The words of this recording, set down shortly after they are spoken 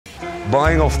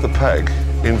Buying off the peg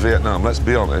in Vietnam, let's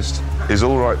be honest, is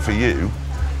all right for you,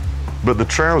 but the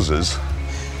trousers...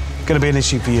 Going to be an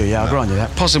issue for you, yeah, I'll grant you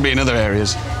that. Possibly in other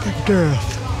areas.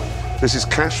 This is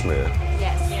cashmere.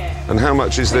 Yes. And how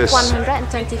much is this?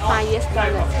 125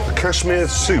 US. A cashmere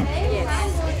suit?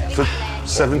 Yes. For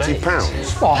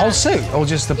 £70? What, a whole suit, or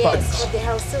just the buttons? Yes, the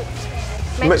whole suit.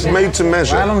 Made to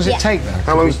measure? How long does it take, though?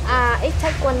 How long? It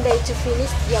takes 1 day to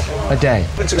finish your... A day.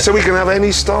 So we can have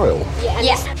any style?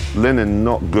 Yes. Linen,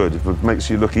 not good, it makes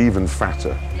you look even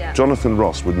fatter. Yeah. Jonathan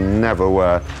Ross would never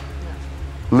wear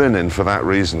linen for that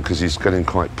reason, because he's getting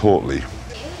quite portly.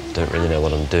 Don't really know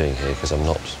what I'm doing here, because I'm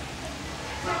not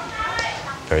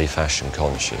very fashion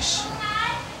conscious.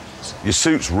 Your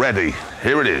suit's ready.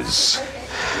 Here it is.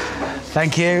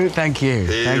 Thank you, thank you.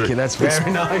 Thank you, that's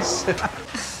very nice.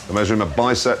 I'm measuring my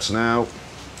biceps now.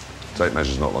 Tape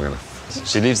measure's not long enough. If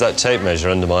she leaves that tape measure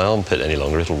under my armpit any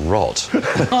longer, it'll rot.